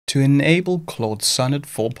To enable Claude Sonnet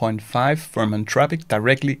 4.5 from Anthropic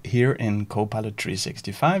directly here in Copilot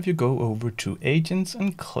 365, you go over to Agents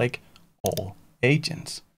and click All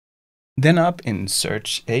Agents. Then up in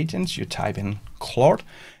Search Agents, you type in Claude,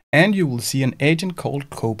 and you will see an agent called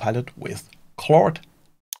Copilot with Claude.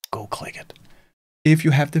 Go click it. If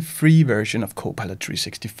you have the free version of Copilot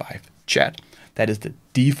 365 Chat, that is the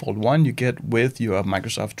default one you get with your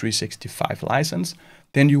Microsoft 365 license,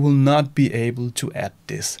 then you will not be able to add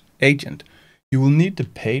this agent. You will need the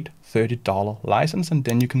paid $30 license, and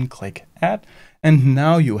then you can click Add, and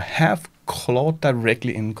now you have Claude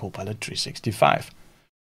directly in Copilot 365.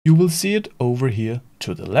 You will see it over here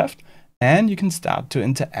to the left, and you can start to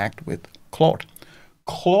interact with Claude.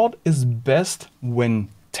 Claude is best when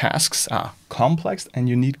tasks are complex and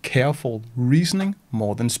you need careful reasoning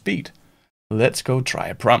more than speed. Let's go try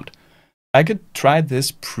a prompt. I could try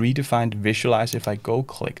this predefined visualize. If I go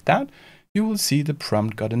click that, you will see the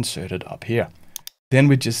prompt got inserted up here. Then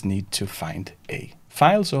we just need to find a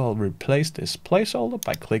file. So I'll replace this placeholder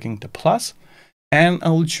by clicking the plus, and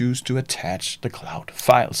I'll choose to attach the cloud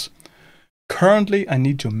files. Currently, I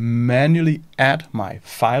need to manually add my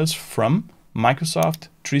files from Microsoft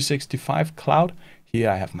 365 Cloud. Here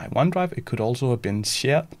I have my OneDrive. It could also have been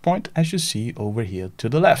SharePoint, as you see over here to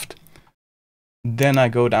the left. Then I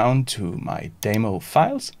go down to my demo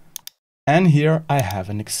files, and here I have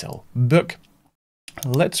an Excel book.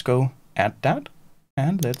 Let's go add that,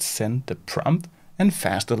 and let's send the prompt and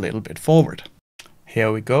fast a little bit forward.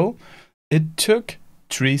 Here we go. It took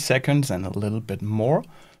 3 seconds and a little bit more.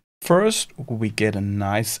 First, we get a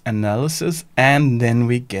nice analysis, and then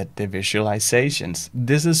we get the visualizations.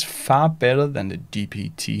 This is far better than the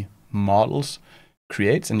GPT models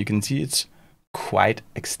creates, and you can see it's quite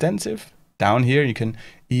extensive. Down here, you can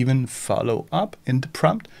even follow up in the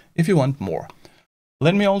prompt if you want more.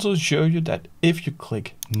 Let me also show you that if you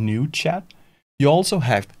click New Chat, you also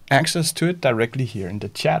have access to it directly here in the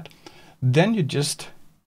chat. Then you just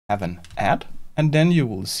have an add, and then you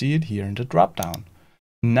will see it here in the dropdown.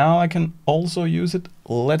 Now I can also use it.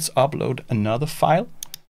 Let's upload another file.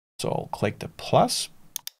 So I'll click the plus,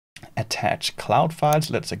 attach cloud files.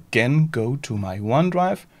 Let's again go to my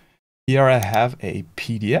OneDrive. Here I have a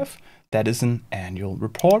PDF. That is an annual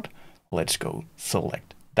report. Let's go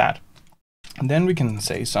select that. And then we can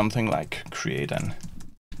say something like create an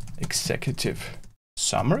executive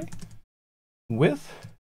summary with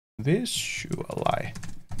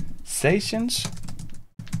visualizations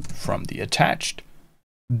from the attached.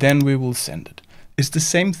 Then we will send it. It's the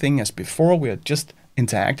same thing as before. We are just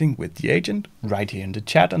interacting with the agent right here in the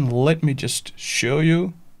chat. And let me just show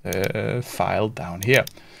you the file down here.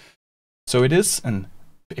 So it is a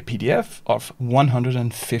PDF of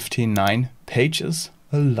 159 pages,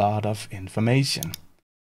 a lot of information.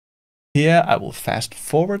 Here I will fast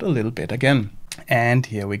forward a little bit again, and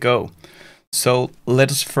here we go. So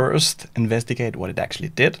let us first investigate what it actually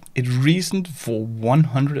did. It reasoned for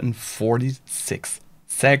 146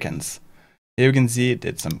 seconds. Here you can see it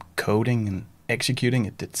did some coding and executing.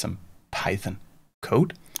 It did some Python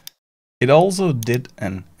code. It also did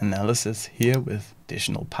an analysis here with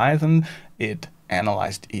additional Python. It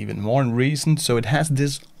analyzed even more and reasoned, so it has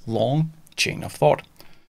this long chain of thought.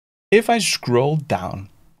 If I scroll down,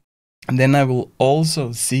 and then I will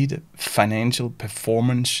also see the financial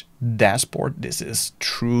performance dashboard. This is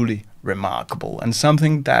truly remarkable, and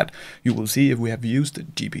something that you will see if we have used the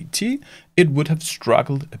GPT, it would have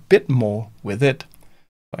struggled a bit more with it.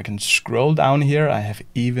 So I can scroll down here. I have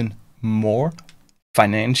even more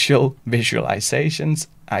financial visualizations.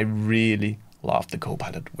 I really love the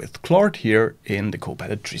Copilot with Claude here in the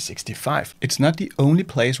Copilot 365. It's not the only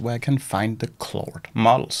place where I can find the Claude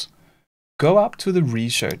models. Go up to the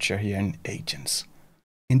researcher here in Agents.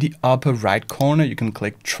 In the upper right corner, you can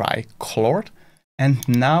click Try Claude, and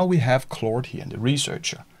now we have Claude here in the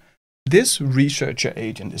researcher. This researcher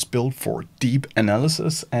agent is built for deep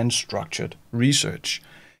analysis and structured research.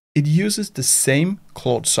 It uses the same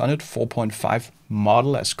Claude Sonnet 4.5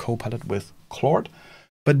 model as Copilot with Claude,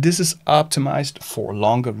 but this is optimized for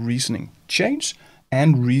longer reasoning chains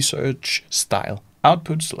and research style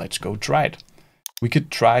outputs. Let's go try it. We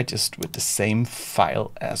could try just with the same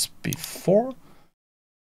file as before.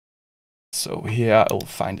 So here I'll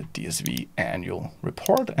find a DSV annual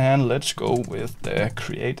report, and let's go with the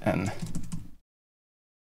create an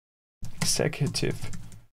executive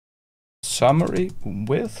summary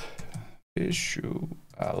with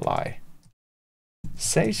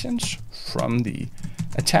visualizations from the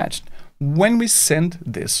attached. When we send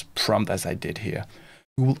this prompt, as I did here,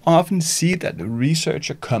 we will often see that the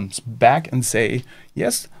researcher comes back and say,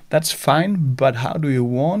 yes, that's fine, but how do you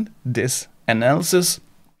want this analysis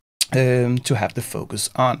to have the focus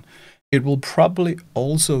on. It will probably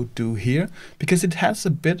also do here because it has a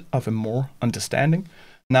bit of a more understanding.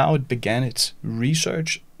 Now it began its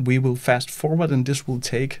research. We will fast forward and this will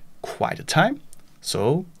take quite a time.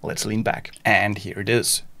 So let's lean back. And here it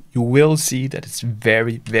is. You will see that it's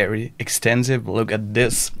very, very extensive. Look at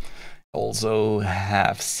this. Also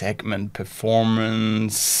have segment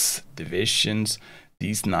performance, divisions,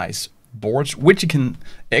 these nice boards, which you can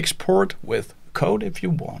export with code if you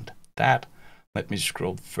want that. Let me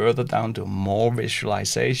scroll further down to more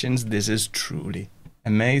visualizations. This is truly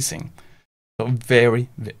amazing. So very,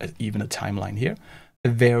 even a timeline here, a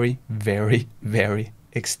very, very, very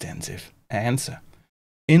extensive answer.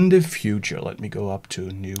 In the future, let me go up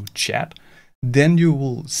to new chat. Then you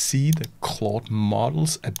will see the Claude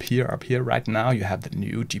models appear up here. Right now you have the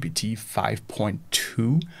new GPT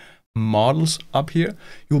 5.2 models up here.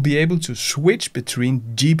 You'll be able to switch between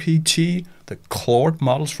GPT, the Claude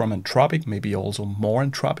models from Anthropic, maybe also more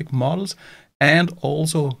Anthropic models, and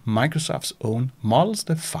also Microsoft's own models,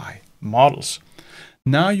 the Phi models.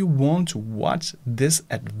 Now you want to watch this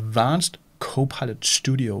advanced Copilot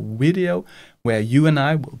Studio video where you and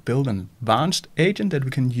I will build an advanced agent that we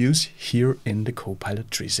can use here in the Copilot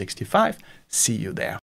 365. See you there.